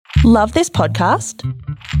Love this podcast?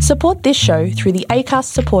 Support this show through the Acast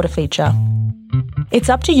supporter feature. It's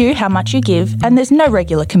up to you how much you give, and there's no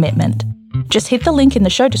regular commitment. Just hit the link in the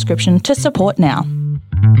show description to support now.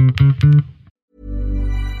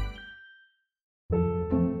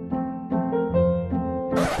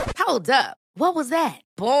 Hold up. What was that?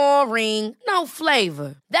 Boring. No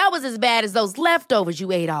flavor. That was as bad as those leftovers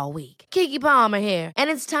you ate all week. Keke Palmer here, and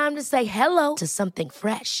it's time to say hello to something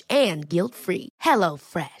fresh and guilt-free. Hello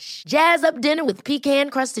Fresh. Jazz up dinner with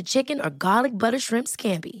pecan-crusted chicken or garlic butter shrimp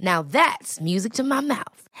scampi. Now that's music to my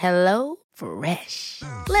mouth. Hello Fresh.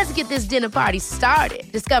 Let's get this dinner party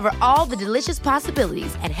started. Discover all the delicious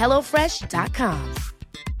possibilities at hellofresh.com.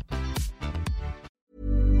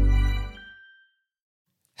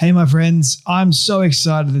 Hey my friends, I'm so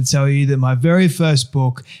excited to tell you that my very first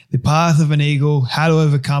book, The Path of an Eagle, How to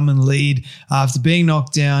Overcome and Lead After Being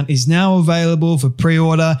Knocked Down, is now available for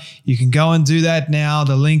pre-order. You can go and do that now.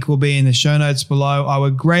 The link will be in the show notes below. I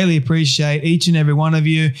would greatly appreciate each and every one of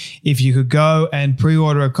you if you could go and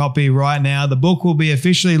pre-order a copy right now. The book will be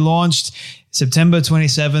officially launched September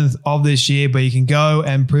 27th of this year, but you can go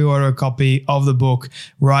and pre-order a copy of the book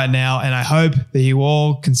right now, and I hope that you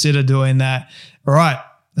all consider doing that. All right.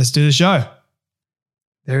 Let's do the show.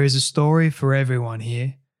 There is a story for everyone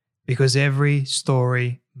here because every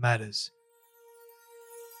story matters.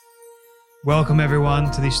 Welcome everyone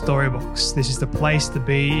to the Storybox. This is the place to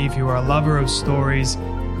be if you are a lover of stories,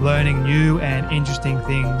 learning new and interesting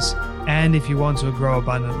things, and if you want to grow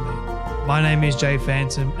abundantly. My name is Jay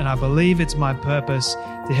Phantom, and I believe it's my purpose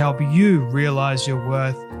to help you realize your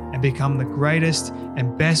worth and become the greatest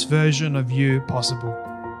and best version of you possible.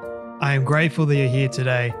 I am grateful that you're here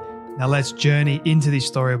today. Now let's journey into the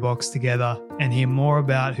Storybox together and hear more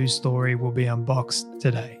about whose story will be unboxed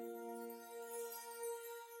today.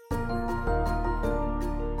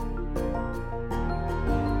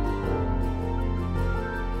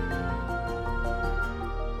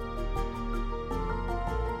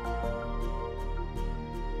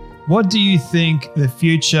 What do you think the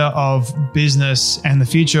future of business and the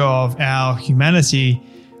future of our humanity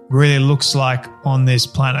really looks like on this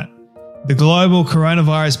planet? The global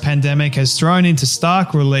coronavirus pandemic has thrown into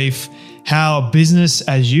stark relief how business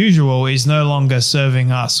as usual is no longer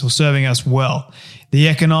serving us or serving us well. The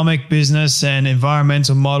economic, business, and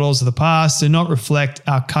environmental models of the past do not reflect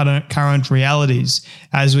our current realities,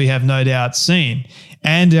 as we have no doubt seen.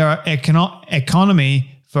 And our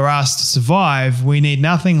economy, for us to survive, we need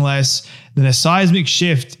nothing less than a seismic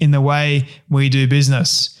shift in the way we do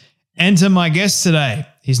business. Enter my guest today.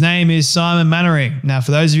 His name is Simon Mainwaring. Now,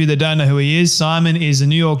 for those of you that don't know who he is, Simon is a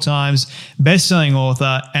New York Times bestselling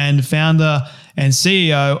author and founder and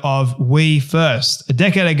CEO of We First. A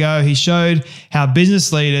decade ago, he showed how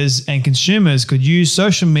business leaders and consumers could use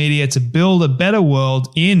social media to build a better world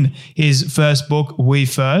in his first book, We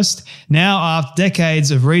First. Now, after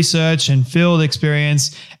decades of research and field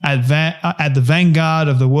experience at the vanguard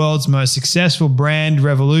of the world's most successful brand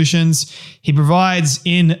revolutions, he provides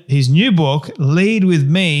in his new book, Lead With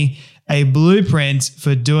Me, a blueprint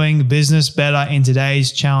for doing business better in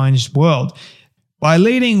today's challenged world. By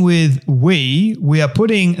leading with we are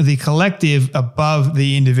putting the collective above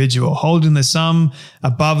the individual, holding the sum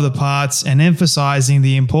above the parts, and emphasizing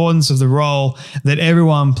the importance of the role that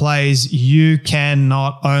everyone plays. You can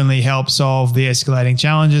not only help solve the escalating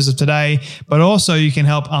challenges of today, but also you can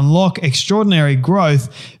help unlock extraordinary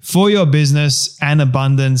growth for your business and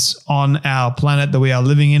abundance on our planet that we are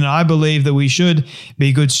living in. And I believe that we should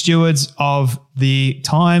be good stewards of the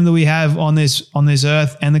time that we have on this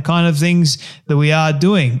earth and the kind of things that we are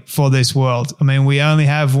doing for this world. I mean, we only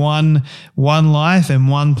have one life and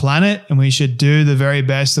one planet, and we should do the very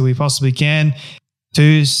best that we possibly can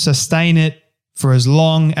to sustain it for as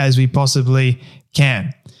long as we possibly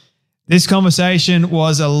can. This conversation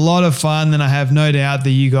was a lot of fun, and I have no doubt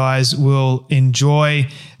that you guys will enjoy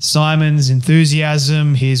Simon's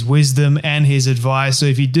enthusiasm, his wisdom, and his advice. So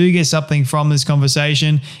if you do get something from this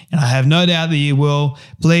conversation, and I have no doubt that you will,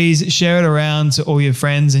 please share it around to all your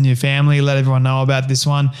friends and your family. Let everyone know about this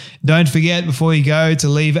one. Don't forget, before you go, to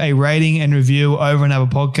leave a rating and review over on Apple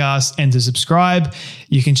Podcasts and to subscribe.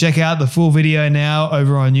 You can check out the full video now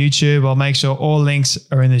over on YouTube. I'll make sure all links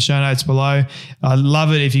are in the show notes below. I'd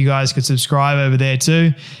love it if you guys could subscribe over there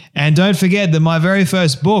too. And don't forget that my very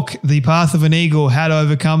first book, The Path of an Eagle, How to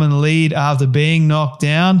Overcome and Lead After Being Knocked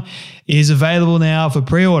Down, is available now for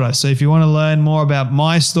pre-order. So if you want to learn more about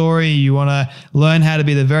my story, you want to learn how to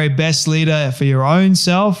be the very best leader for your own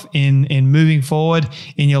self in moving forward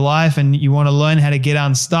in your life, and you want to learn how to get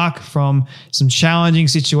unstuck from some challenging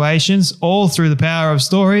situations, all through the power of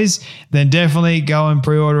stories, then definitely go and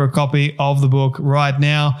pre-order a copy of the book right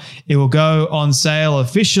now. It will go on sale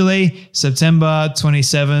officially September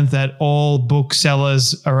 27th at all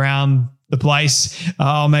booksellers around the place.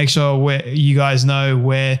 I'll make sure you guys know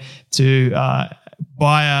where to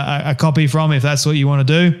buy a copy from if that's what you want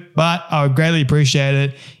to do. But I would greatly appreciate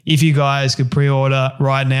it if you guys could pre-order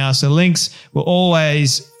right now. So links will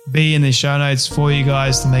always be in the show notes for you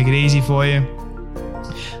guys to make it easy for you.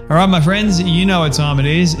 All right, my friends, you know what time it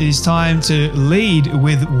is. It is time to lead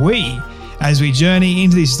with we as we journey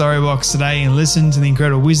into this story box today and listen to the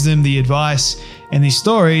incredible wisdom, the advice, and the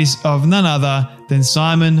stories of none other than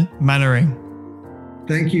Simon Mainwaring.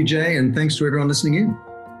 Thank you, Jay, and thanks to everyone listening in.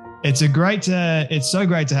 It's so great to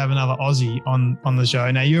have another Aussie on the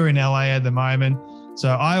show. Now, you're in LA at the moment, so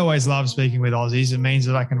I always love speaking with Aussies. It means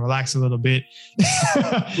that I can relax a little bit.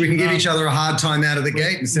 We can give each other a hard time out of the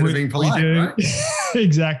gate instead of being polite, right?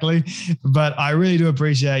 Exactly. But I really do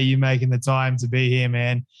appreciate you making the time to be here,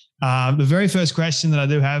 man. The very first question that I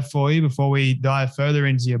do have for you before we dive further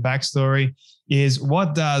into your backstory is,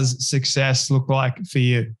 what does success look like for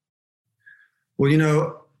you?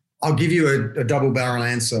 Well, I'll give you a double-barrel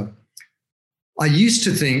answer. I used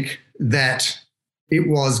to think that it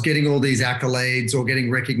was getting all these accolades or getting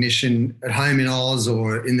recognition at home in Oz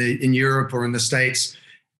or in Europe or in the States,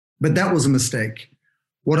 but that was a mistake.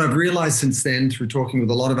 What I've realized since then, through talking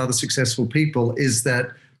with a lot of other successful people, is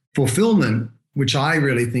that fulfillment, which I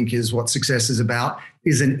really think is what success is about,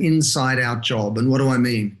 is an inside-out job. And what do I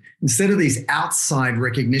mean? Instead of these outside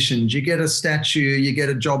recognitions, you get a statue, you get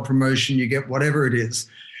a job promotion, you get whatever it is.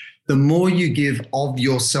 The more you give of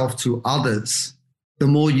yourself to others, the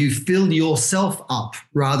more you fill yourself up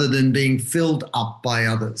rather than being filled up by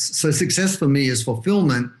others. So success for me is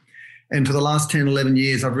fulfillment. And for the last 10, 11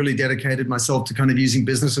 years, I've really dedicated myself to kind of using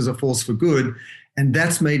business as a force for good. And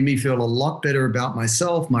that's made me feel a lot better about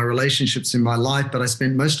myself, my relationships in my life. But I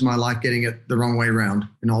spent most of my life getting it the wrong way around,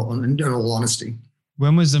 in all honesty.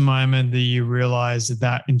 When was the moment that you realized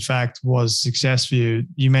that in fact was success for you?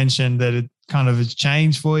 You mentioned that it kind of has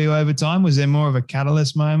changed for you over time. Was there more of a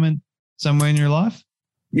catalyst moment somewhere in your life?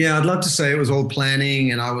 Yeah, I'd love to say it was all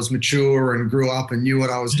planning and I was mature and grew up and knew what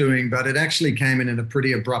I was doing, but it actually came in a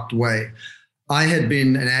pretty abrupt way. I had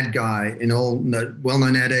been an ad guy in all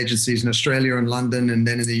well-known ad agencies in Australia and London and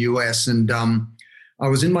then in the US. And I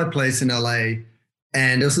was in my place in LA,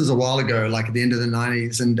 and this was a while ago, like at the end of the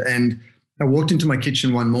 90s. And I walked into my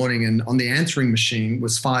kitchen one morning, and on the answering machine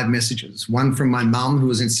was 5 messages. One from my mum, who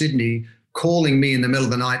was in Sydney, calling me in the middle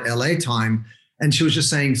of the night, LA time. And she was just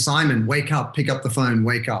saying, "Simon, wake up, pick up the phone,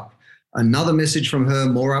 wake up." Another message from her,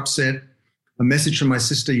 more upset. A message from my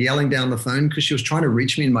sister yelling down the phone because she was trying to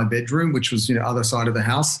reach me in my bedroom, which was, other side of the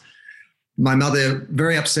house. My mother,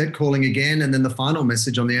 very upset, calling again. And then the final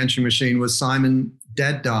message on the answering machine was, "Simon,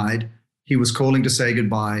 Dad died. He was calling to say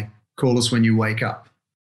goodbye. Call us when you wake up."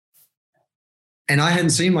 And I hadn't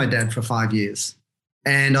seen my dad for 5 years.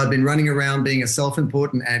 And I'd been running around being a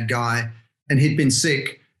self-important ad guy, and he'd been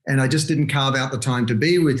sick, and I just didn't carve out the time to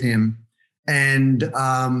be with him. And,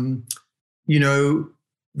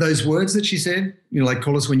 those words that she said, like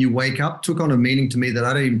 "call us when you wake up," took on a meaning to me that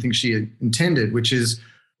I don't even think she intended, which is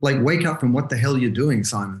like, wake up from what the hell you're doing,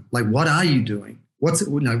 Simon. Like, what are you doing?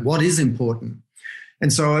 What is important?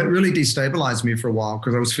 And so it really destabilized me for a while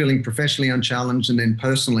because I was feeling professionally unchallenged and then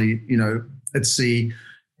personally, at sea.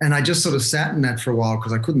 And I just sort of sat in that for a while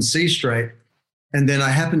because I couldn't see straight. And then I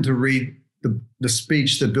happened to read the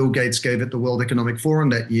speech that Bill Gates gave at the World Economic Forum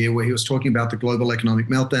that year, where he was talking about the global economic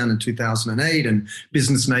meltdown in 2008 and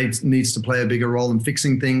business needs to play a bigger role in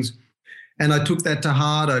fixing things. And I took that to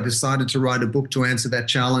heart. I decided to write a book to answer that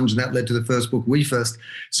challenge. And that led to the first book, We First.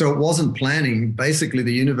 So it wasn't planning. Basically,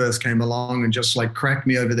 the universe came along and just like cracked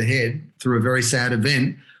me over the head through a very sad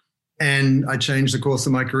event. And I changed the course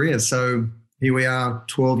of my career. So here we are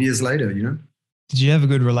 12 years later, Did you have a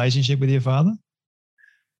good relationship with your father?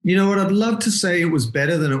 You know what? I'd love to say it was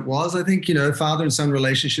better than it was. I think, father and son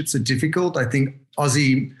relationships are difficult. I think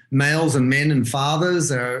Aussie males and men and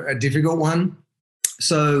fathers are a difficult one.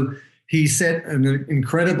 So he set an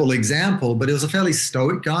incredible example, but he was a fairly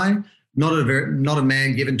stoic guy, not a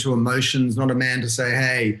man given to emotions, not a man to say,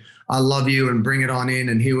 "Hey, I love you and bring it on in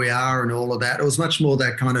and here we are," and all of that. It was much more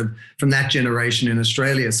that kind of from that generation in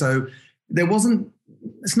Australia. So there wasn't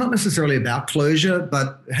it's not necessarily about closure,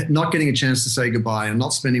 but not getting a chance to say goodbye and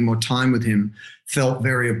not spending more time with him felt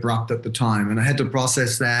very abrupt at the time. And I had to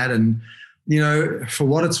process that. And, for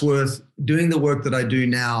what it's worth, doing the work that I do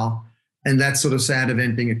now and that sort of sad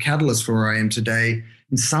event being a catalyst for where I am today,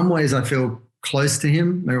 in some ways I feel close to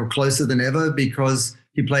him, or closer than ever, because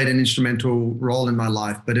he played an instrumental role in my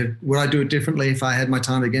life. But would I do it differently if I had my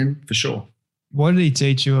time again? For sure. What did he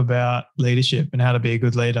teach you about leadership and how to be a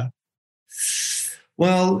good leader?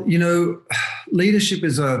 Well, leadership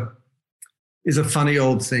is a funny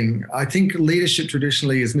old thing. I think leadership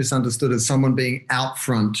traditionally is misunderstood as someone being out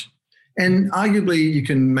front. And arguably you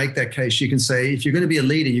can make that case. You can say, if you're going to be a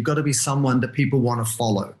leader, you've got to be someone that people want to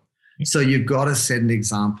follow. So you've got to set an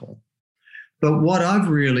example. But what I've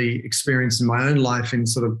really experienced in my own life, in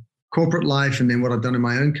sort of corporate life, and then what I've done in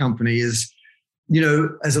my own company is,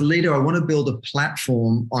 as a leader, I want to build a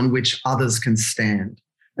platform on which others can stand.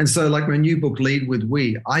 And so like my new book, Lead with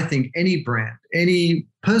We, I think any brand, any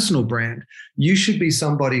personal brand, you should be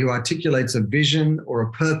somebody who articulates a vision or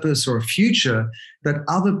a purpose or a future that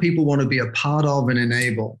other people want to be a part of and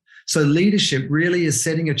enable. So leadership really is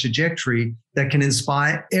setting a trajectory that can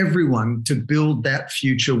inspire everyone to build that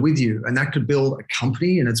future with you. And that could build a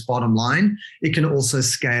company and its bottom line. It can also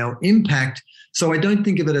scale impact. So I don't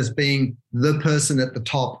think of it as being the person at the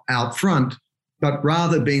top out front, but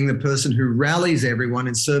rather being the person who rallies everyone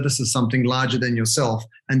in service of something larger than yourself,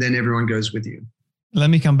 and then everyone goes with you. Let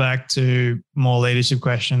me come back to more leadership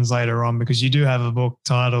questions later on, because you do have a book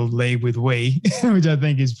titled Lead with We, which I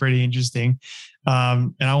think is pretty interesting.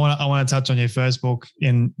 And I want to touch on your first book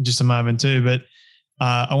in just a moment too, but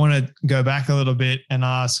I want to go back a little bit and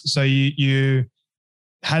ask, so you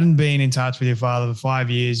hadn't been in touch with your father for 5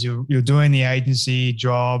 years, you're doing the agency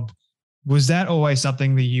job. Was that always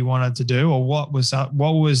something that you wanted to do, or what was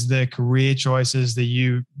the career choices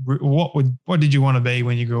that what did you want to be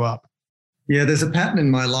when you grew up? Yeah, there's a pattern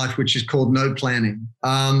in my life which is called no planning.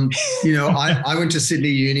 I went to Sydney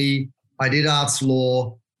Uni. I did arts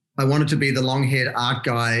law. I wanted to be the long-haired art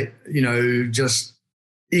guy, just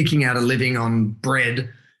eking out a living on bread.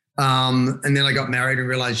 And then I got married and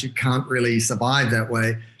realized you can't really survive that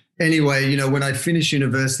way. Anyway, when I finished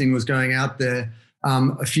university and was going out there,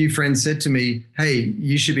 a few friends said to me, hey,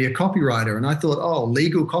 you should be a copywriter. And I thought, oh,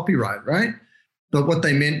 legal copyright, right? But what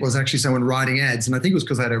they meant was actually someone writing ads. And I think it was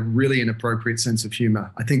because I had a really inappropriate sense of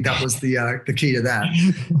humor. I think that was the key to that.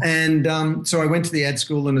 And so I went to the ad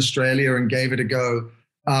school in Australia and gave it a go.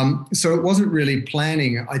 So it wasn't really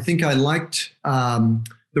planning. I think I liked the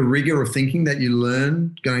rigor of thinking that you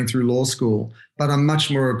learn going through law school, but I'm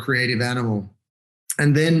much more a creative animal.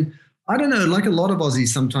 And then, I don't know, like a lot of Aussies,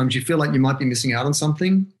 sometimes you feel like you might be missing out on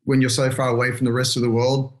something when you're so far away from the rest of the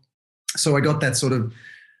world. So I got that sort of,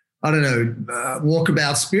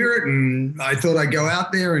 walkabout spirit, and I thought I'd go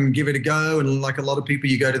out there and give it a go. And like a lot of people,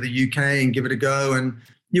 you go to the UK and give it a go. And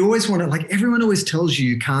you always want to, like, everyone always tells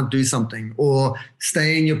you can't do something or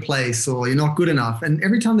stay in your place or you're not good enough. And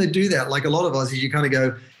every time they do that, like a lot of Aussies, you kind of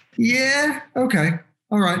go, yeah, okay,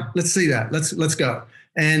 all right, let's see that. Let's go.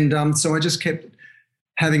 And so I just kept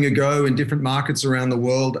having a go in different markets around the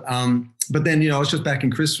world. But then, I was just back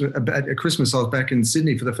at Christmas, I was back in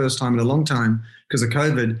Sydney for the first time in a long time because of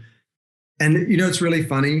COVID. And, it's really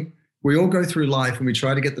funny. We all go through life and we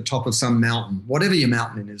try to get the top of some mountain, whatever your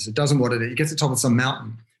mountain is. It doesn't what it is. You get to the top of some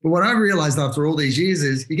mountain. But what I realized after all these years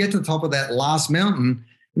is you get to the top of that last mountain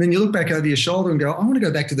and then you look back over your shoulder and go, I want to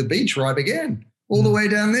go back to the beach where I began, all the way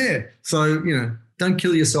down there. So, don't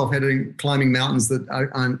kill yourself climbing mountains that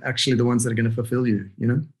aren't actually the ones that are going to fulfill you,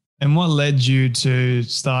 And what led you to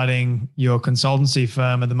starting your consultancy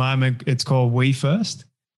firm? At the moment, it's called We First.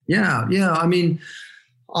 Yeah. I mean,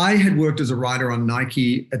 I had worked as a writer on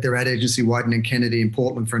Nike at their ad agency, Whiten & Kennedy in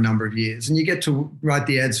Portland for a number of years. And you get to write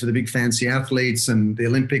the ads for the big fancy athletes and the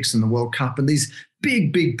Olympics and the World Cup and these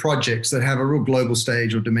big, big projects that have a real global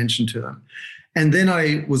stage or dimension to them. And then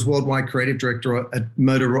I was worldwide creative director on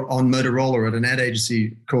Motorola at an ad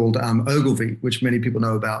agency called Ogilvy, which many people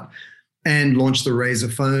know about, and launched the Razr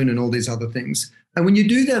phone and all these other things. And when you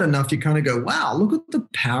do that enough, you kind of go, wow, look at the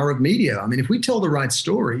power of media. I mean, if we tell the right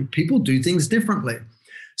story, people do things differently.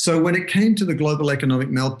 So when it came to the global economic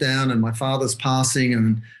meltdown and my father's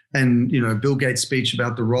passing and Bill Gates' speech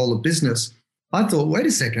about the role of business, I thought, wait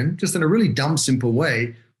a second, just in a really dumb, simple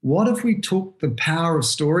way, what if we took the power of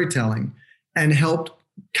storytelling and helped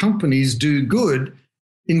companies do good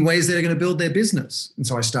in ways that are going to build their business? And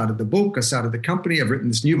so I started the book, I started the company, I've written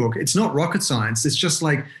this new book. It's not rocket science. It's just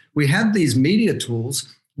like we have these media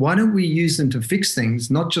tools. Why don't we use them to fix things,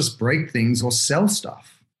 not just break things or sell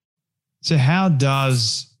stuff? So how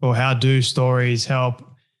do stories help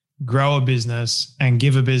grow a business and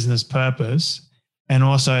give a business purpose? And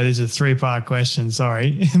also, there's a 3-part question.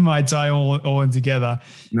 Sorry, it might tie all in together.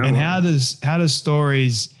 No and worries. how does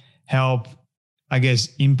stories help, I guess,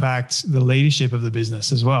 impact the leadership of the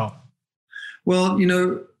business as well? Well,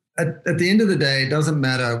 at the end of the day, it doesn't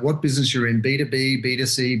matter what business you're in, B2B,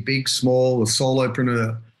 B2C, big, small, a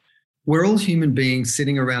solopreneur. We're all human beings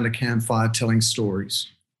sitting around a campfire telling stories.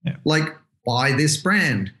 Yeah. Like, buy this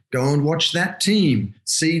brand, go and watch that team,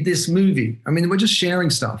 see this movie. I mean, we're just sharing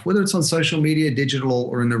stuff, whether it's on social media, digital,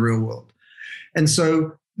 or in the real world. And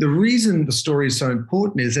so the reason the story is so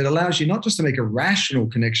important is it allows you not just to make a rational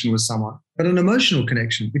connection with someone, but an emotional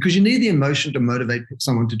connection, because you need the emotion to motivate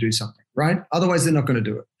someone to do something, right? Otherwise, they're not going to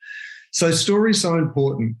do it. So story is so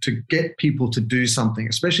important to get people to do something,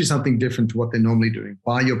 especially something different to what they're normally doing.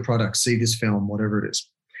 Buy your product, see this film, whatever it is.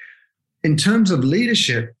 In terms of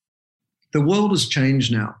leadership, the world has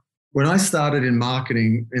changed now. When I started in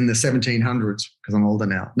marketing in the 1700s, because I'm older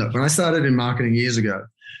now. No, when I started in marketing years ago,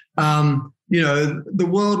 the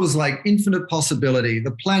world was like infinite possibility.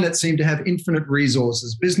 The planet seemed to have infinite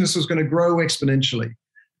resources. Business was going to grow exponentially.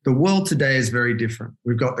 The world today is very different.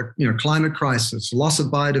 We've got the climate crisis, loss of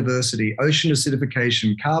biodiversity, ocean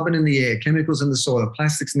acidification, carbon in the air, chemicals in the soil,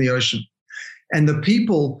 plastics in the ocean. And the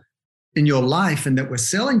people in your life and that we're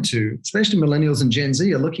selling to, especially millennials and Gen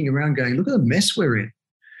Z, are looking around going, look at the mess we're in.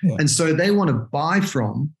 Yeah. And so they want to buy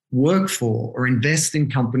from, work for, or invest in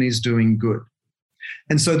companies doing good.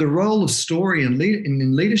 And so the role of story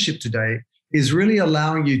in leadership today is really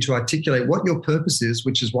allowing you to articulate what your purpose is,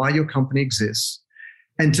 which is why your company exists,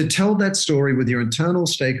 and to tell that story with your internal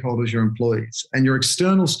stakeholders, your employees, and your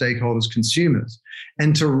external stakeholders, consumers,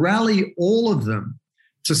 and to rally all of them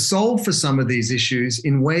to solve for some of these issues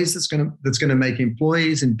in ways that's going to make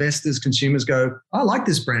employees, investors, consumers go, I like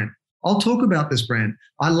this brand. I'll talk about this brand.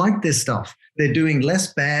 I like their stuff. They're doing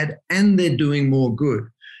less bad and they're doing more good.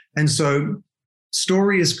 And so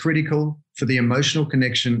story is critical for the emotional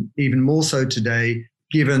connection, even more so today,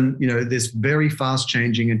 given this very fast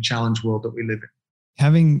changing and challenged world that we live in.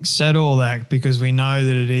 Having said all that, because we know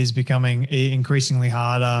that it is becoming increasingly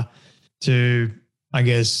harder to, I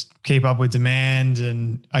guess, keep up with demand,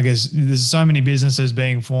 and I guess there's so many businesses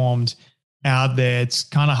being formed out there, it's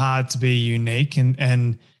kind of hard to be unique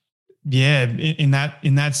and yeah, in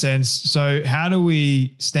that sense. So how do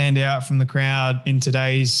we stand out from the crowd in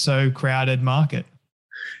today's so crowded market?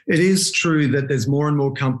 It is true that there's more and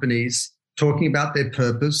more companies talking about their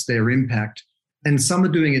purpose, their impact, and some are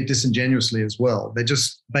doing it disingenuously as well. They're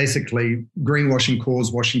just basically greenwashing,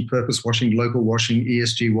 cause washing, purpose washing, local washing,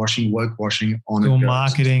 ESG washing, woke washing, on or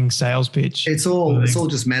marketing, sales pitch. It's all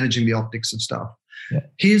just managing the optics of stuff. Yeah.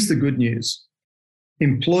 Here's the good news.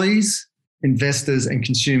 Employees, investors, and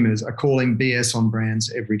consumers are calling BS on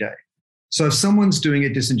brands every day. So if someone's doing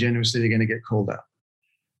it disingenuously, they're going to get called out.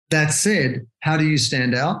 That said, how do you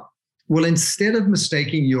stand out? Well, instead of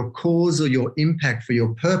mistaking your cause or your impact for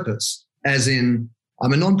your purpose, as in,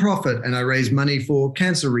 I'm a nonprofit and I raise money for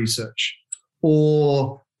cancer research,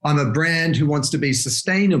 or I'm a brand who wants to be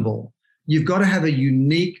sustainable, you've got to have a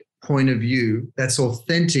unique point of view that's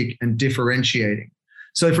authentic and differentiating.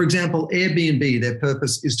 So, for example, Airbnb, their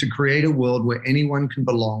purpose is to create a world where anyone can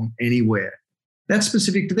belong anywhere. That's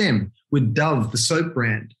specific to them. With Dove, the soap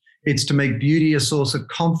brand, it's to make beauty a source of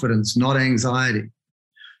confidence, not anxiety.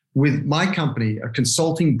 With my company, a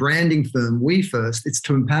consulting branding firm, We First, it's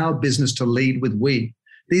to empower business to lead with we.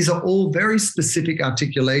 These are all very specific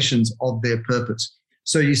articulations of their purpose.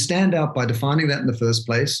 So you stand out by defining that in the first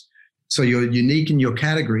place. So you're unique in your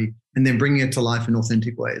category and then bringing it to life in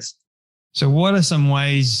authentic ways. So what are some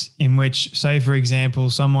ways in which, say, for example,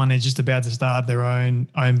 someone is just about to start their own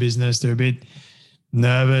business, they're a bit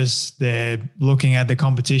nervous, they're looking at the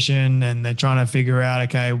competition and they're trying to figure out,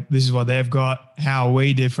 okay, this is what they've got, how are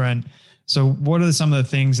we different? So what are some of the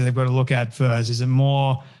things that they've got to look at first? Is it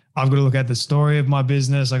more, I've got to look at the story of my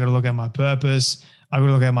business, I've got to look at my purpose, I've got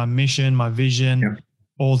to look at my mission, my vision,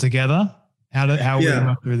 all together? How are we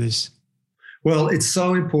going through this? Well, it's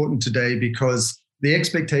so important today because the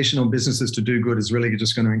expectation on businesses to do good is really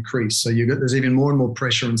just going to increase. So there's even more and more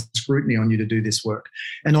pressure and scrutiny on you to do this work.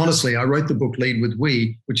 And honestly, I wrote the book Lead with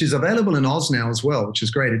We, which is available in Oz now as well, which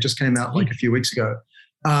is great. It just came out like a few weeks ago.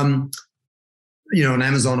 On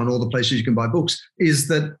Amazon and all the places you can buy books, is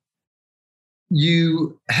that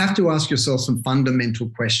you have to ask yourself some fundamental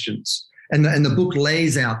questions. And the book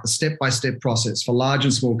lays out the step-by-step process for large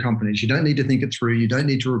and small companies. You don't need to think it through. You don't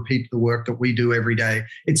need to repeat the work that we do every day.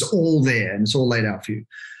 It's all there and it's all laid out for you.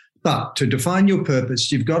 But to define your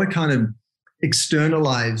purpose, you've got to kind of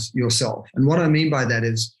externalize yourself. And what I mean by that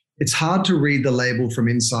is it's hard to read the label from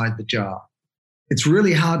inside the jar. It's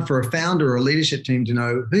really hard for a founder or a leadership team to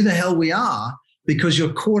know who the hell we are because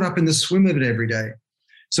you're caught up in the swim of it every day.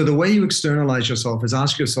 So the way you externalize yourself is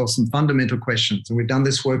ask yourself some fundamental questions. And we've done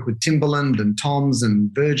this work with Timberland and Tom's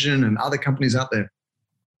and Virgin and other companies out there.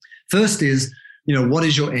 First is, what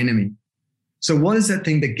is your enemy? So what is that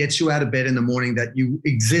thing that gets you out of bed in the morning that you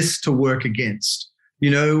exist to work against?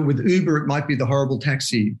 With Uber, it might be the horrible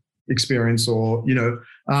taxi experience, or,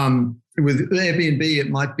 with Airbnb, it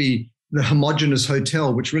might be the homogenous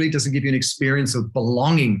hotel, which really doesn't give you an experience of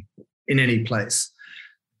belonging in any place.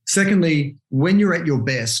 Secondly, when you're at your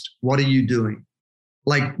best, what are you doing?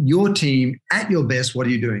 Like your team at your best, what are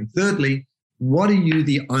you doing? Thirdly, what are you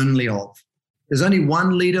the only of? There's only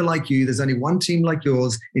one leader like you. There's only one team like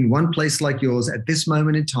yours in one place like yours at this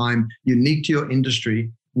moment in time, unique to your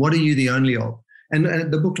industry. What are you the only of?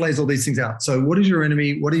 And the book lays all these things out. So what is your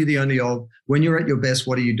enemy? What are you the only of? When you're at your best,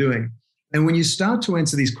 what are you doing? And when you start to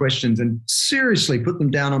answer these questions and seriously put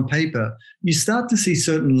them down on paper, you start to see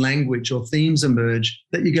certain language or themes emerge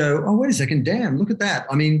that you go, oh, wait a second, damn, look at that.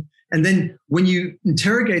 And then when you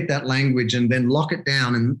interrogate that language and then lock it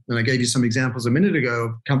down, and I gave you some examples a minute ago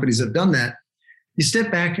of companies that have done that, you step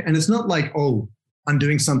back and it's not like, oh, I'm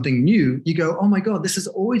doing something new. You go, oh my God, this has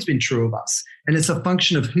always been true of us. And it's a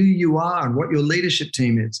function of who you are and what your leadership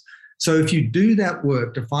team is. So if you do that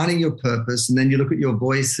work, defining your purpose, and then you look at your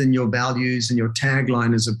voice and your values and your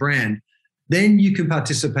tagline as a brand, then you can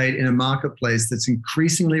participate in a marketplace that's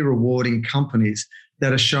increasingly rewarding companies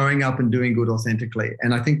that are showing up and doing good authentically.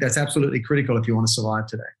 And I think that's absolutely critical if you want to survive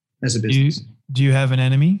today as a business. Do you have an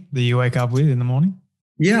enemy that you wake up with in the morning?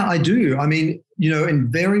 Yeah, I do.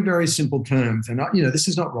 In very, very simple terms, and this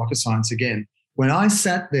is not rocket science again. When I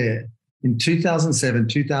sat there in 2007,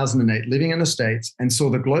 2008, living in the States and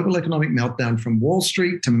saw the global economic meltdown from Wall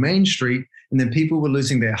Street to Main Street, and then people were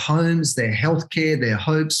losing their homes, their healthcare, their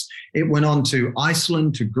hopes. It went on to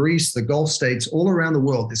Iceland, to Greece, the Gulf states, all around the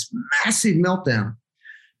world, this massive meltdown.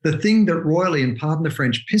 The thing that royally, and pardon the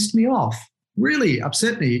French, pissed me off, really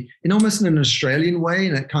upset me in almost an Australian way,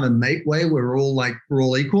 in that kind of mate way where we're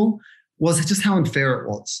all equal, was just how unfair it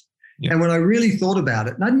was. Yeah. And when I really thought about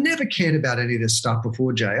it, and I never cared about any of this stuff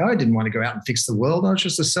before, Jay. I didn't want to go out and fix the world. I was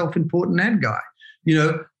just a self-important ad guy.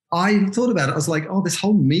 I thought about it. I was like, oh, this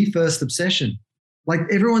whole me first obsession. Like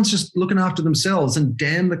everyone's just looking after themselves and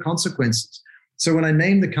damn the consequences. So when I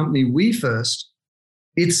named the company We First,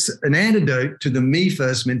 it's an antidote to the me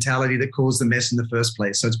first mentality that caused the mess in the first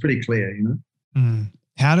place. So it's pretty clear,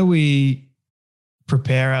 How do we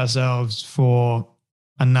prepare ourselves for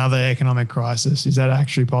another economic crisis? Is that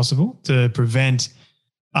actually possible to prevent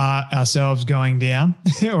ourselves going down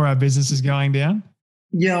or our businesses going down?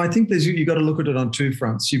 Yeah, I think you've got to look at it on two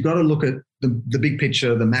fronts. You've got to look at the big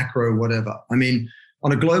picture, the macro, whatever.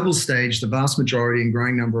 On a global stage, the vast majority and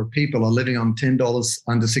growing number of people are living on $10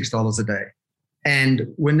 under $6 a day. And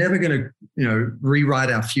we're never going to,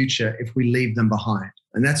 rewrite our future if we leave them behind.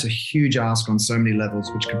 And that's a huge ask on so many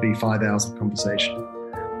levels, which could be 5 hours of conversation.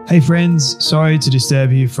 Hey friends, sorry to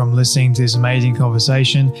disturb you from listening to this amazing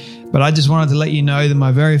conversation, but I just wanted to let you know that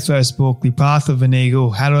my very first book, The Path of an Eagle,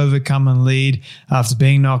 How to Overcome and Lead After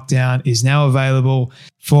Being Knocked Down, is now available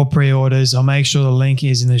for pre-orders. I'll make sure the link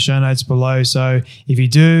is in the show notes below. So if you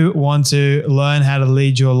do want to learn how to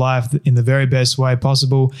lead your life in the very best way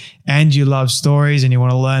possible, and you love stories and you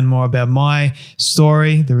want to learn more about my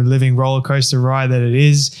story, the living roller coaster ride that it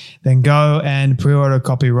is, then go and pre-order a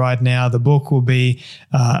copy right now. The book will be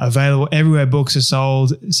available everywhere books are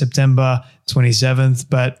sold September 27th.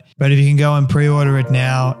 But if you can go and pre-order it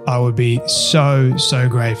now, I would be so, so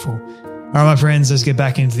grateful. All right, my friends, let's get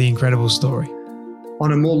back into the incredible story.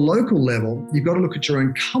 On a more local level, you've got to look at your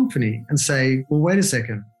own company and say, well, wait a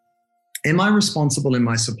second. Am I responsible in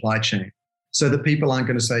my supply chain so that people aren't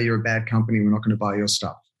going to say you're a bad company, we're not going to buy your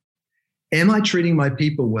stuff? Am I treating my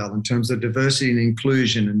people well in terms of diversity and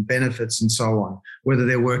inclusion and benefits and so on, whether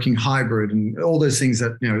they're working hybrid and all those things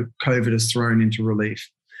that, COVID has thrown into relief?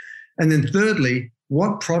 And then thirdly,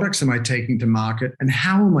 what products am I taking to market and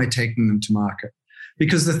how am I taking them to market?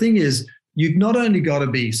 Because the thing is, you've not only got to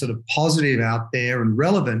be sort of positive out there and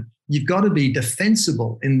relevant, you've got to be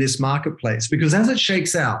defensible in this marketplace, because as it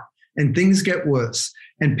shakes out and things get worse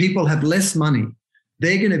and people have less money,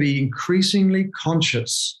 they're going to be increasingly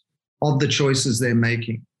conscious of the choices they're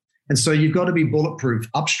making. And so you've got to be bulletproof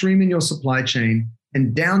upstream in your supply chain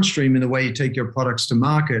and downstream in the way you take your products to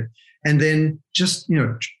market. And then just,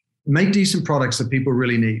 make decent products that people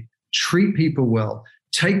really need, treat people well,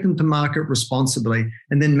 take them to market responsibly,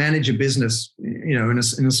 and then manage a business, in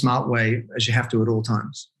a smart way as you have to at all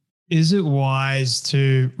times. is it wise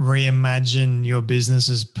to reimagine your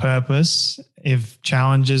business's purpose if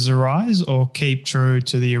challenges arise, or keep true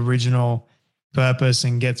to the original purpose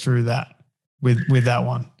and get through that with that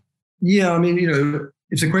one? Yeah, I mean,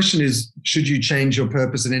 if the question is, should you change your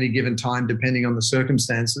purpose at any given time depending on the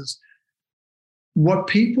circumstances? What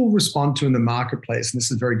people respond to in the marketplace, and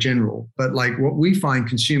this is very general, but like what we find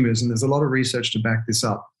consumers, and there's a lot of research to back this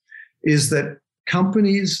up, is that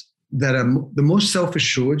companies that are the more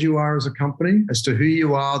self-assured you are as a company as to who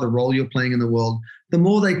you are, the role you're playing in the world, the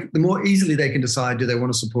more easily they can decide, do they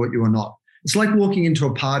want to support you or not. It's like walking into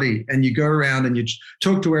a party and you go around and you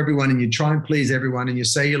talk to everyone and you try and please everyone and you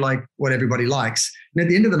say you like what everybody likes. And at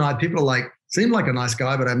the end of the night, people are like, seem like a nice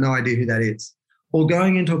guy, but I have no idea who that is. Or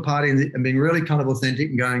going into a party and being really kind of authentic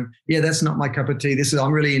and going, yeah, that's not my cup of tea.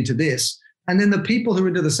 I'm really into this. And then the people who are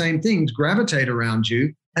into the same things gravitate around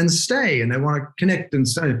you and stay, and they want to connect and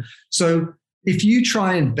stay. So if you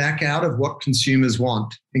try and back out of what consumers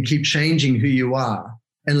want and keep changing who you are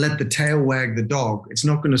and let the tail wag the dog, it's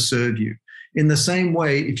not going to serve you. In the same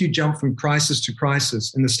way, if you jump from crisis to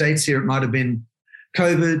crisis, in the States here, it might have been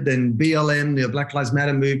COVID, then BLM, the Black Lives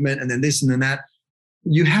Matter movement, and then this and then that.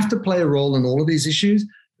 You have to play a role in all of these issues,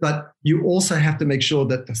 but you also have to make sure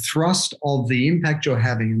that the thrust of the impact you're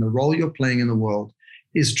having and the role you're playing in the world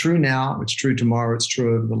is true now, it's true tomorrow, it's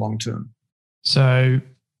true over the long term. So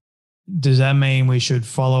does that mean we should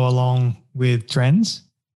follow along with trends?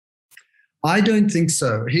 I don't think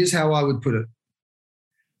so. Here's how I would put it.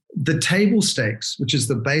 The table stakes, which is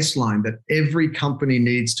the baseline that every company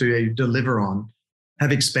needs to deliver on,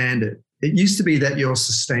 have expanded. It used to be that you're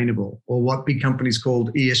sustainable, or what big companies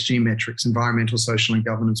called ESG metrics, environmental, social, and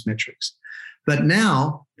governance metrics. But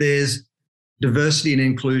now there's diversity and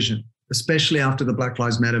inclusion, especially after the Black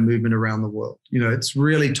Lives Matter movement around the world. It's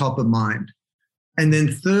really top of mind. And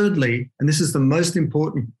then thirdly, and this is the most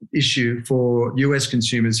important issue for US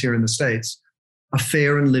consumers here in the States, a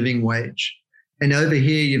fair and living wage. And over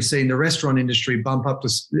here, you've seen the restaurant industry bump up to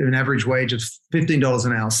an average wage of $15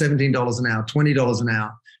 an hour, $17 an hour, $20 an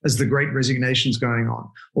hour as the great resignation's going on.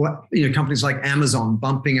 Or companies like Amazon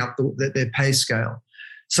bumping up their pay scale.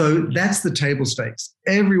 So that's the table stakes.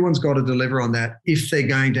 Everyone's got to deliver on that if they're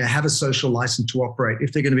going to have a social license to operate,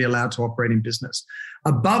 if they're going to be allowed to operate in business.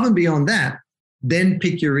 Above and beyond that, then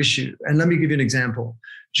pick your issue. And let me give you an example.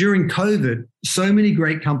 During COVID, so many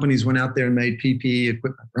great companies went out there and made PPE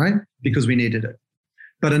equipment, right? Because we needed it.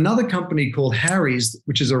 But another company called Harry's,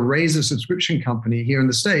 which is a razor subscription company here in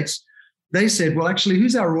the States, they said, well, actually,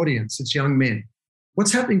 who's our audience? It's young men.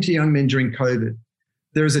 What's happening to young men during COVID?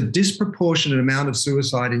 There is a disproportionate amount of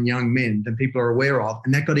suicide in young men than people are aware of.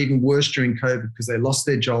 And that got even worse during COVID because they lost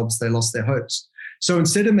their jobs, they lost their hopes. So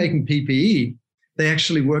instead of making PPE, they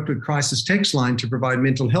actually worked with Crisis Text Line to provide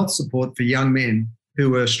mental health support for young men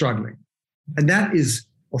who were struggling. And that is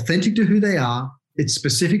authentic to who they are. It's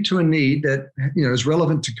specific to a need that is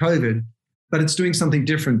relevant to COVID, but it's doing something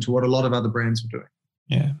different to what a lot of other brands are doing.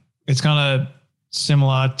 Yeah. It's kind of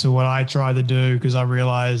similar to what I try to do, because I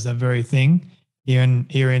realized that very thing here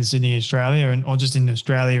in Sydney, Australia, or just in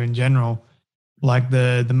Australia in general, like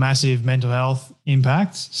the massive mental health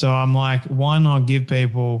impact. So I'm like, why not give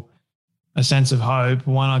people a sense of hope?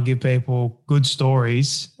 Why not give people good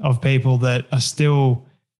stories of people that are still,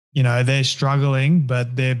 they're struggling,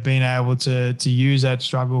 but they've been able to use that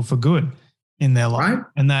struggle for good in their life. Right.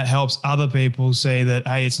 And that helps other people see that,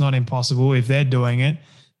 hey, it's not impossible. If they're doing it,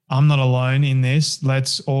 I'm not alone in this.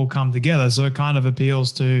 Let's all come together. So it kind of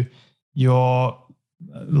appeals to your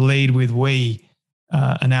lead with we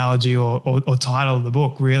analogy or title of the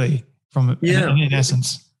book, really, in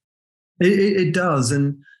essence. It does.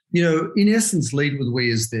 And, in essence, lead with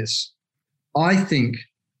we is this. I think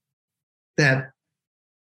that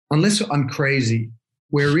unless I'm crazy,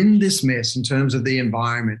 we're in this mess in terms of the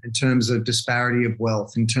environment, in terms of disparity of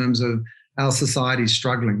wealth, in terms of our society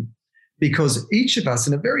struggling, because each of us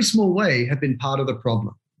in a very small way have been part of the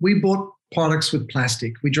problem. We bought products with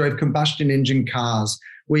plastic. We drove combustion engine cars.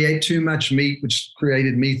 We ate too much meat, which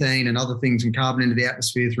created methane and other things and carbon into the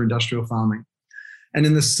atmosphere through industrial farming. And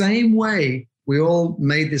in the same way, we all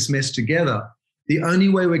made this mess together. The only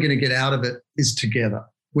way we're going to get out of it is together.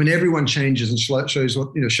 When everyone changes and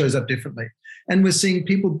shows up differently. And we're seeing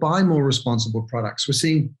people buy more responsible products. We're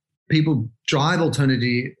seeing people drive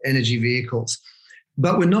alternative energy vehicles,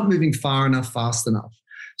 but we're not moving far enough, fast enough.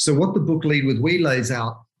 So what the book Lead with We lays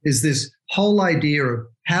out is this whole idea of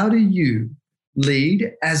how do you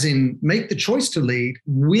lead, as in make the choice to lead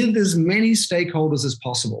with as many stakeholders as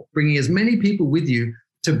possible, bringing as many people with you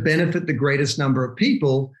to benefit the greatest number of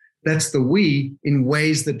people That's the we in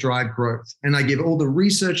ways that drive growth. And I give all the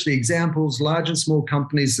research, the examples, large and small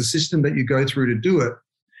companies, the system that you go through to do it.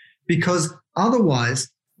 Because otherwise,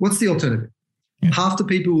 what's the alternative? Yeah. Half the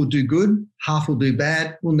people will do good, half will do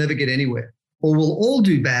bad, we'll never get anywhere. Or we'll all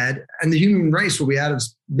do bad and the human race will be out of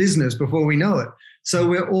business before we know it. So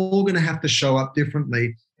we're all going to have to show up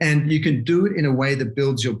differently. And you can do it in a way that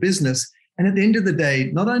builds your business. And at the end of the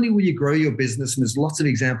day, not only will you grow your business, and there's lots of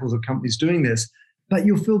examples of companies doing this, but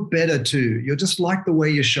you'll feel better too. You'll just like the way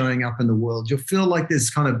you're showing up in the world. You'll feel like there's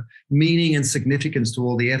kind of meaning and significance to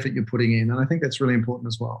all the effort you're putting in. And I think that's really important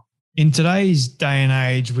as well. In today's day and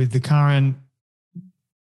age, with the current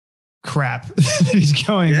crap that is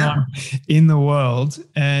going on in the world,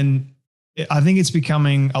 and I think it's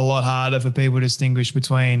becoming a lot harder for people to distinguish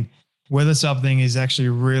between whether something is actually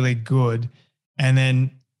really good and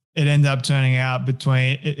then it ended up turning out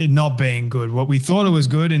between it not being good. What we thought it was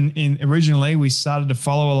good in originally, we started to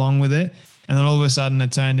follow along with it, and then all of a sudden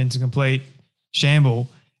it turned into complete shamble.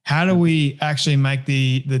 How do we actually make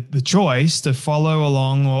the choice to follow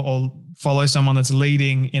along or follow someone that's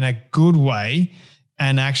leading in a good way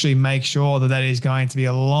and actually make sure that that is going to be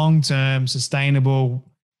a long-term, sustainable,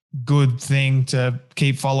 good thing to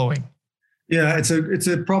keep following? Yeah, it's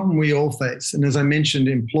a problem we all face. And as I mentioned,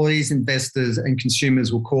 employees, investors, and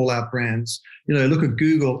consumers will call out brands. You know, look at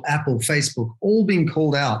Google, Apple, Facebook, all being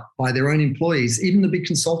called out by their own employees. Even the big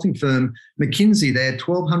consulting firm, McKinsey, they had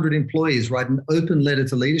 1,200 employees write an open letter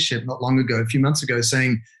to leadership not long ago, a few months ago,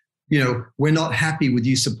 saying, you know, we're not happy with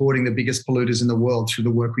you supporting the biggest polluters in the world through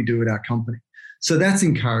the work we do at our company. So that's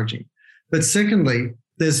encouraging. But secondly,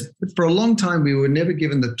 for a long time, we were never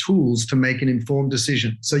given the tools to make an informed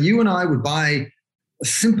decision. So you and I would buy a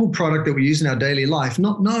simple product that we use in our daily life,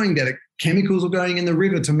 not knowing that chemicals were going in the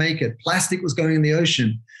river to make it, plastic was going in the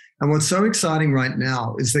ocean. And what's so exciting right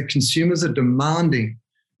now is that consumers are demanding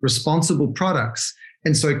responsible products.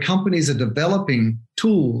 And so companies are developing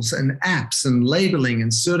tools and apps and labeling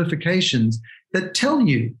and certifications that tell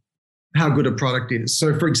you how good a product is.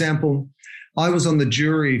 So for example, I was on the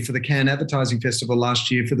jury for the Cannes Advertising Festival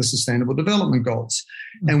last year for the Sustainable Development Goals.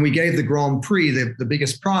 And we gave the Grand Prix, the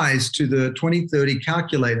biggest prize, to the 2030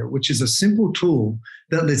 calculator, which is a simple tool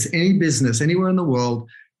that lets any business anywhere in the world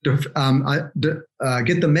get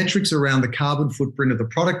the metrics around the carbon footprint of the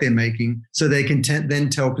product they're making so they can then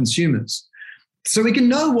tell consumers. So we can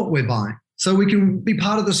know what we're buying. So we can be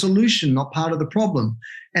part of the solution, not part of the problem.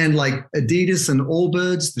 And like Adidas and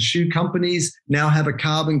Allbirds, the shoe companies, now have a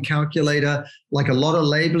carbon calculator. Like a lot of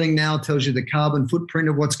labeling now tells you the carbon footprint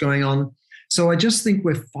of what's going on. So I just think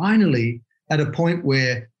we're finally at a point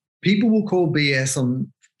where people will call BS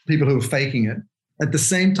on people who are faking it. At the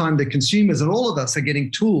same time, the consumers and all of us are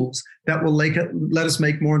getting tools that will let us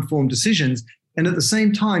make more informed decisions. And at the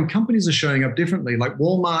same time, companies are showing up differently, like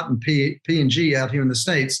Walmart and P&G out here in the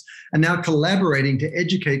States are now collaborating to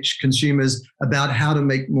educate consumers about how to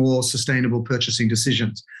make more sustainable purchasing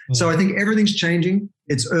decisions. Mm. So I think everything's changing.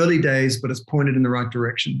 It's early days, but it's pointed in the right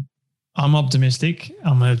direction. I'm optimistic.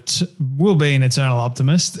 Will be an eternal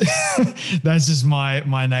optimist. That's just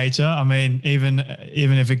my nature. I mean, even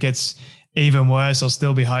if it gets even worse, I'll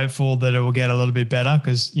still be hopeful that it will get a little bit better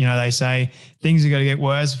because, you know, they say things are going to get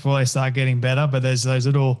worse before they start getting better, but there's those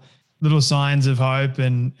little signs of hope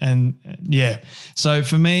and yeah. So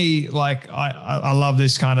for me, like I love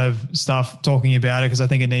this kind of stuff, talking about it, because I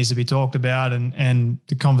think it needs to be talked about and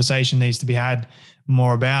the conversation needs to be had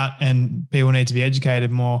more about, and people need to be educated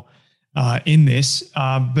more in this.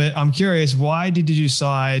 But I'm curious, why did you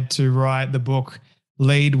decide to write the book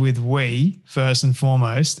Lead with We first and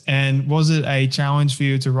foremost? And was it a challenge for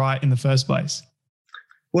you to write in the first place?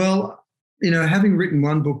 Well, you know, having written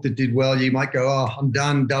one book that did well, you might go, oh, I'm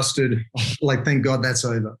done, dusted. Like, thank God that's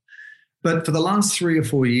over. But for the last 3 or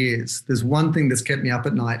 4 years, there's one thing that's kept me up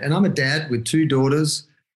at night. And I'm a dad with 2 daughters.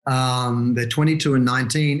 They're 22 and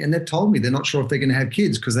 19. And they've told me they're not sure if they're going to have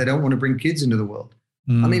kids because they don't want to bring kids into the world.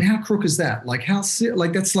 I mean, how crook is that? Like,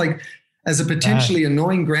 that's like, as a potentially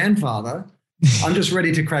annoying grandfather, I'm just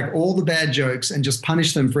ready to crack all the bad jokes and just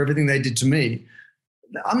punish them for everything they did to me.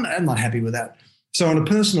 I'm not happy with that. So on a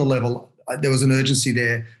personal level, there was an urgency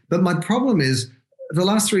there. But my problem is, the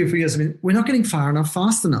last 3 or 4 years, I mean, we're not getting far enough,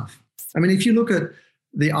 fast enough. I mean, if you look at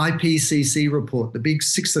the IPCC report, the big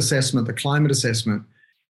 6th assessment, the climate assessment,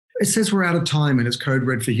 it says we're out of time and it's code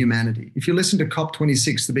red for humanity. If you listen to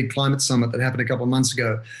COP26, the big climate summit that happened a couple of months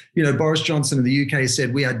ago, you know, Boris Johnson in the UK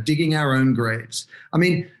said we are digging our own graves. I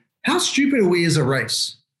mean, how stupid are we as a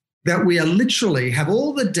race that we are literally have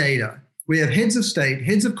all the data? We have heads of state,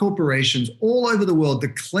 heads of corporations all over the world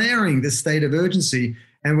declaring this state of urgency.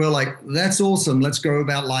 And we're like, that's awesome. Let's go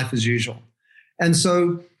about life as usual. And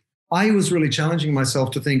so I was really challenging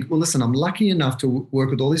myself to think, well, listen, I'm lucky enough to work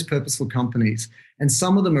with all these purposeful companies, and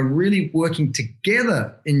some of them are really working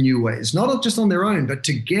together in new ways, not just on their own, but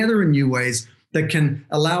together in new ways that can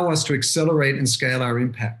allow us to accelerate and scale our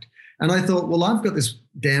impact. And I thought, well, I've got this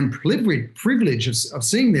damn privilege of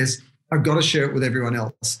seeing this. I've got to share it with everyone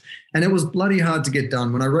else. And it was bloody hard to get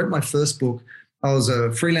done. When I wrote my first book, I was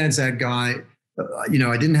a freelance ad guy. I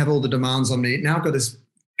didn't have all the demands on me. Now I've got this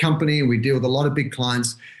company. We deal with a lot of big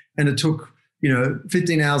clients. And it took,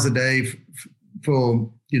 15 hours a day for,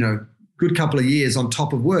 good couple of years on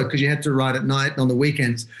top of work, because you had to write at night and on the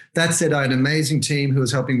weekends. That said, I had an amazing team who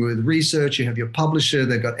was helping me with research. You have your publisher,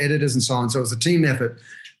 they've got editors and so on. So it was a team effort.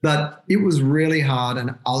 But it was really hard,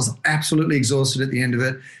 and I was absolutely exhausted at the end of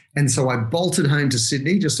it. And so I bolted home to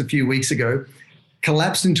Sydney just a few weeks ago,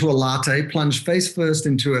 collapsed into a latte, plunged face first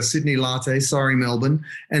into a Sydney latte, sorry, Melbourne,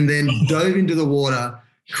 and then dove into the water,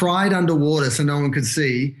 cried underwater so no one could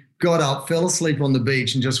see, got up, fell asleep on the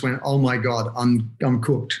beach, and just went, oh my God, I'm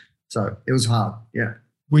cooked. So it was hard, yeah.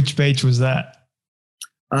 Which beach was that?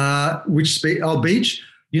 Beach?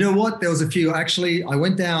 You know what? There was a few. Actually, I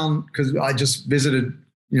went down because I just visited,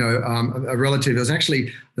 a relative. It was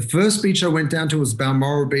actually the first beach I went down to was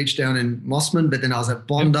Balmoral Beach down in Mossman, but then I was at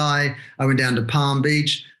Bondi. Yep. I went down to Palm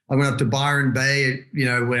Beach. I went up to Byron Bay,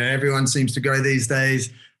 where everyone seems to go these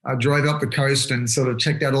days. I drove up the coast and sort of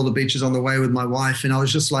checked out all the beaches on the way with my wife. And I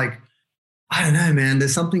was just like, I don't know, man,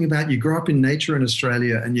 there's something about you grow up in nature in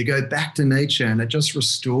Australia and you go back to nature and it just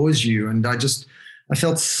restores you. And I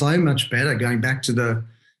felt so much better going back to the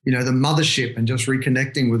mothership and just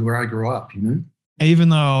reconnecting with where I grew up, Even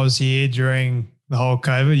though I was here during the whole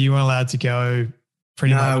COVID, you weren't allowed to go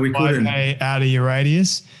pretty much 5K out of your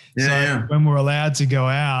radius. Yeah, when we were allowed to go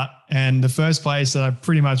out, and the first place that I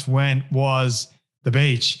pretty much went was the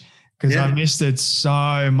beach, because I missed it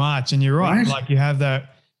so much. And you're right. Like you have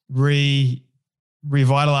that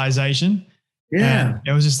revitalization. Yeah. And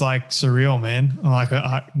it was just like surreal, man. Like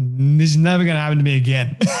this is never going to happen to me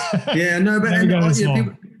again. Yeah, no, but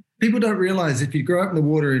people don't realize if you grow up in the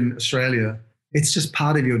water in Australia, it's just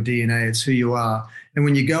part of your DNA. It's who you are. And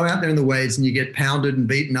when you go out there in the waves and you get pounded and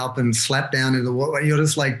beaten up and slapped down in the water, you're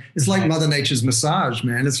just like, it's like Mother Nature's massage,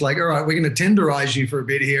 man. It's like, all right, we're going to tenderize you for a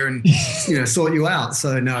bit here and, sort you out.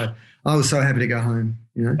 So no, I was so happy to go home.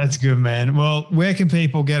 That's good, man. Well, where can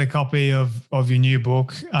people get a copy of your new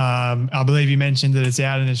book? I believe you mentioned that it's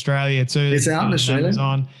out in Australia too. It's out in Australia.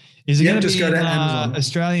 Amazon. Is it going to be go in to Amazon.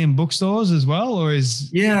 Australian bookstores as well, or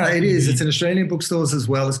is? Yeah, it is. It's in Australian bookstores as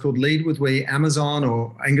well. It's called Lead With We, Amazon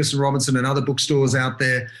or Angus and Robinson and other bookstores out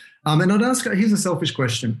there. And I'd ask, here's a selfish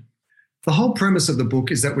question. The whole premise of the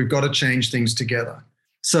book is that we've got to change things together.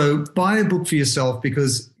 So buy a book for yourself,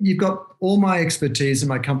 because you've got all my expertise and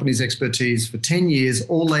my company's expertise for 10 years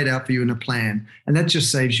all laid out for you in a plan. And that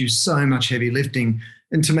just saves you so much heavy lifting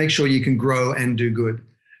and to make sure you can grow and do good.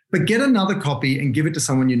 But get another copy and give it to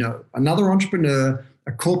someone you know, another entrepreneur,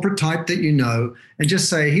 a corporate type that you know, and just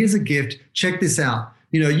say, here's a gift, check this out.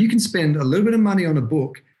 You can spend a little bit of money on a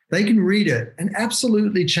book. They can read it and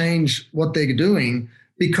absolutely change what they're doing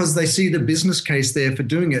because they see the business case there for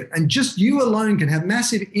doing it. And just you alone can have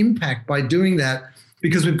massive impact by doing that,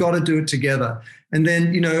 because we've got to do it together. And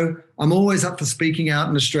then, I'm always up for speaking out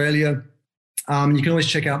in Australia. You can always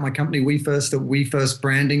check out my company, WeFirst, at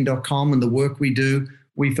wefirstbranding.com, and the work we do,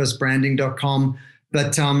 wefirstbranding.com.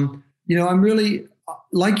 But, I'm really,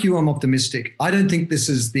 like you, I'm optimistic. I don't think this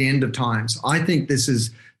is the end of times. I think this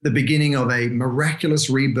is the beginning of a miraculous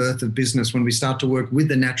rebirth of business when we start to work with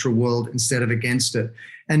the natural world instead of against it.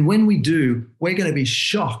 And when we do, we're going to be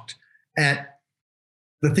shocked at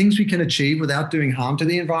the things we can achieve without doing harm to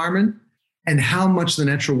the environment, and how much the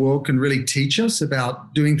natural world can really teach us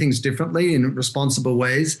about doing things differently in responsible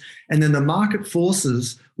ways. And then the market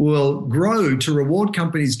forces will grow to reward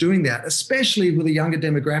companies doing that, especially with the younger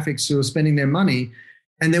demographics who are spending their money.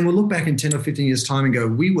 And then we'll look back in 10 or 15 years' time and go,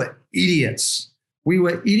 we were idiots. We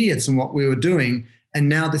were idiots in what we were doing. And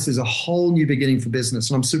now this is a whole new beginning for business.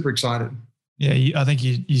 And I'm super excited. Yeah, I think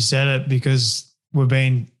you said it, because we've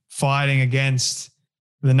been fighting against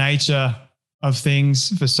the nature of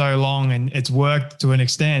things for so long, and it's worked to an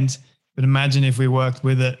extent, but imagine if we worked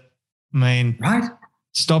with it. I mean, right? I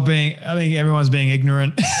think everyone's being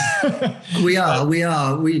ignorant. We are,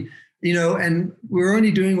 and we're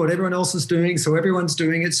only doing what everyone else is doing. So everyone's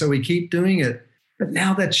doing it. So we keep doing it. But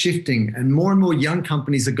now that's shifting, and more young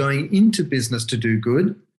companies are going into business to do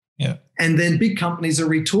good. Yeah. And then big companies are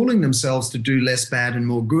retooling themselves to do less bad and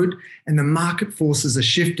more good. And the market forces are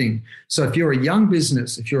shifting. So if you're a young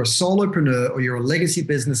business, if you're a solopreneur, or you're a legacy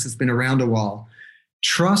business that's been around a while,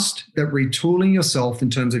 Trust that retooling yourself in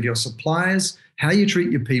terms of your suppliers, how you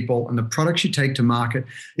treat your people, and the products you take to market,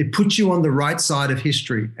 it puts you on the right side of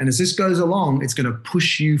history. And as this goes along, it's going to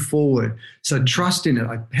push you forward. So trust in it.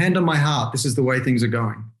 I hand on my heart, this is the way things are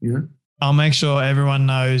going. You know? I'll make sure everyone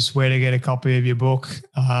knows where to get a copy of your book.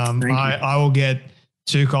 I will get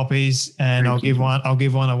 2 copies, and I'll give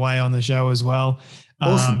one away on the show as well.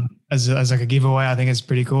 Awesome. As like a giveaway. I think it's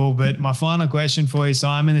pretty cool. But my final question for you,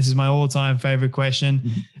 Simon, this is my all-time favorite question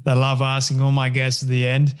that I love asking all my guests at the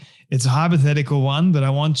end. It's a hypothetical one, but I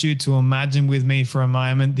want you to imagine with me for a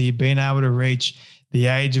moment that you've been able to reach the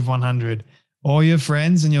age of 100. All your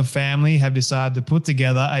friends and your family have decided to put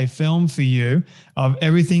together a film for you of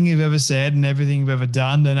everything you've ever said and everything you've ever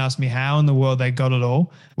done. Don't ask me how in the world they got it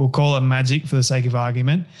all. We'll call it magic for the sake of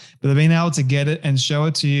argument. But they've been able to get it and show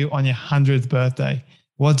it to you on your 100th birthday.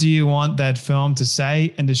 What do you want that film to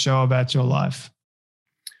say and to show about your life?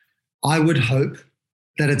 I would hope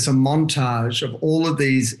that it's a montage of all of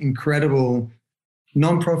these incredible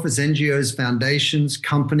nonprofits, NGOs, foundations,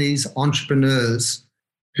 companies, entrepreneurs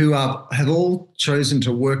who have all chosen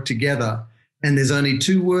to work together. And there's only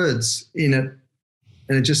 2 words in it,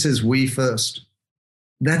 and it just says, "we first."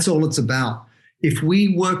 That's all it's about. If we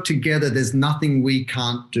work together, there's nothing we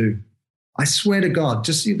can't do. I swear to God,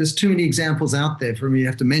 there's too many examples out there for me to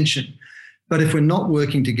have to mention. But if we're not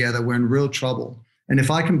working together, we're in real trouble. And if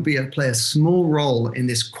I can play a small role in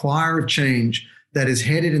this choir of change that is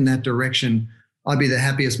headed in that direction, I'd be the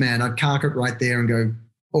happiest man. I'd park it right there and go,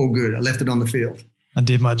 all good. I left it on the field. I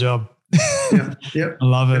did my job. Yep. I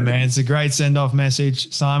love it, man. It's a great send-off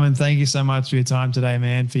message. Simon, thank you so much for your time today,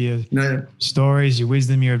 man, for your stories, your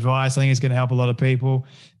wisdom, your advice. I think it's going to help a lot of people.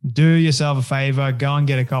 Do yourself a favor. Go and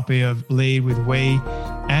get a copy of Lead with We.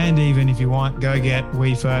 And even if you want, go get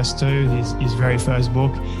We First too, his very first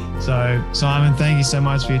book. So, Simon, thank you so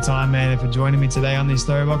much for your time, man, and for joining me today on the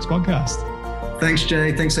Storybox podcast. Thanks,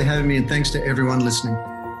 Jay. Thanks for having me, and thanks to everyone listening.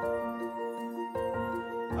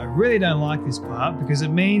 I really don't like this part because it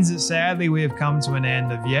means that sadly we have come to an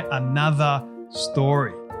end of yet another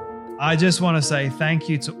story. I just want to say thank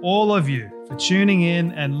you to all of you for tuning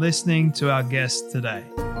in and listening to our guests today.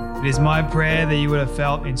 It is my prayer that you would have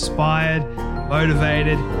felt inspired,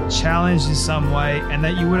 motivated, challenged in some way, and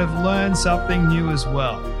that you would have learned something new as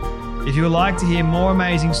well. If you would like to hear more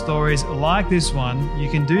amazing stories like this one, you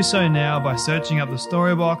can do so now by searching up the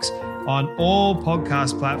Storybox on all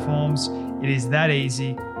podcast platforms. It is that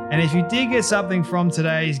easy. And if you did get something from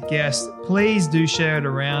today's guest, please do share it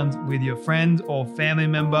around with your friend or family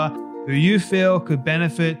member who you feel could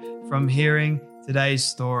benefit from hearing today's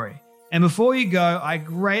story. And before you go, I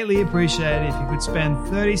greatly appreciate it if you could spend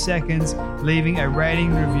 30 seconds leaving a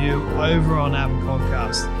rating review over on Apple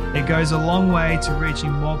Podcasts. It goes a long way to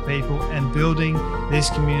reaching more people and building this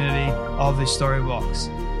community of the Storybox.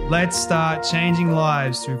 Let's start changing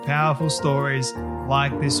lives through powerful stories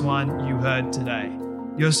like this one you heard today.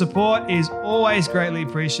 Your support is always greatly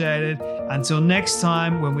appreciated. Until next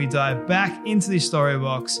time, when we dive back into the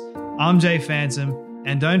Storybox, I'm Jay Phantom,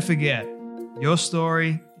 and don't forget, your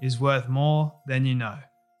story is worth more than you know.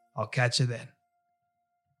 I'll catch you then.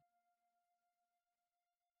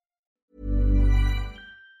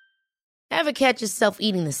 Ever catch yourself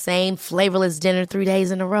eating the same flavorless dinner 3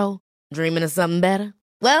 days in a row? Dreaming of something better?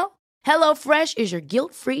 Well, HelloFresh is your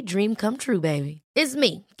guilt-free dream come true, baby. It's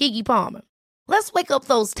me, Keke Palmer. Let's wake up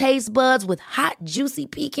those taste buds with hot, juicy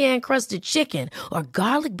pecan-crusted chicken or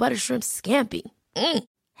garlic butter shrimp scampi.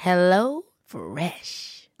 Hello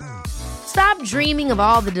Fresh. Stop dreaming of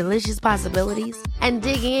all the delicious possibilities and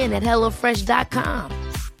dig in at HelloFresh.com.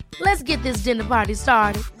 Let's get this dinner party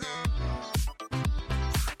started.